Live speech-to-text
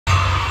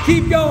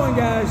Keep going,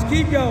 guys.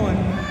 Keep going.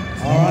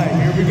 All right,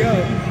 here we go.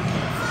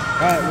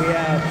 All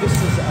right, this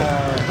is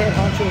our head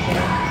honcho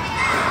band.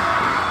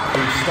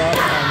 We start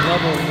on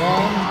level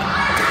 1.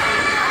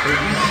 They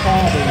each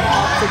have an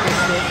obstacle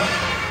stick.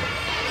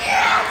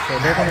 So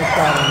they're going to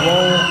try to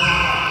roll.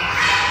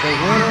 The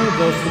winner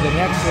goes to the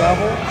next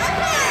level.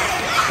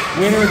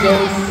 Winner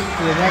goes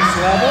to the next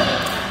level.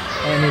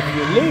 And if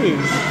you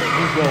lose,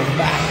 you go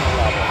back a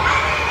level.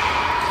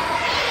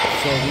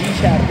 So we each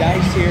have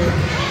dice here.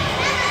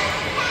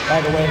 By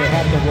the way, they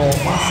have to roll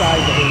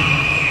inside the hoop.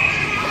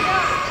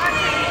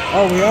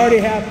 Oh, we already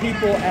have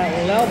people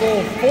at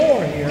level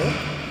 4 here.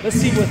 Let's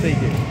see what they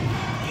do.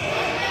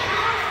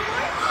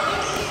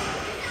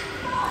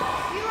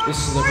 This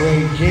is a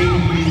great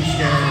JV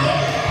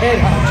head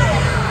honcho.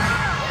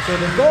 So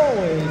the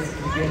goal is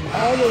to get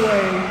all the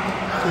way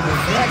to the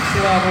next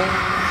level.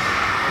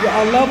 You're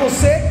on level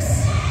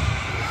 6.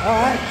 All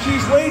right,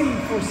 she's waiting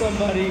for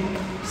somebody.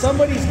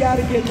 Somebody's got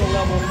to get to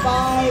level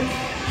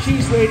 5.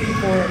 She's waiting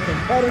for a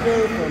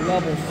competitor for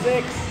level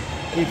 6.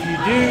 If you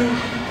do,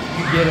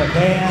 you get a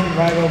band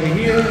right over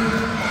here.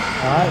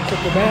 All right, put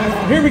the band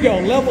on. Here we go,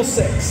 level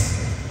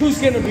 6. Who's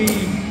gonna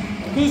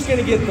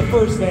get the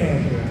first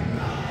band here?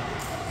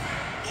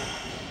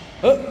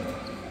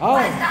 Oh,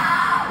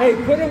 hey,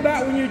 put them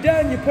back. When you're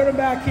done, you put them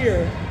back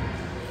here.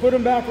 Put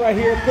them back right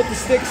here. Put the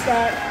sticks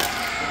back.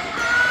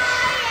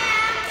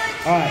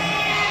 All right.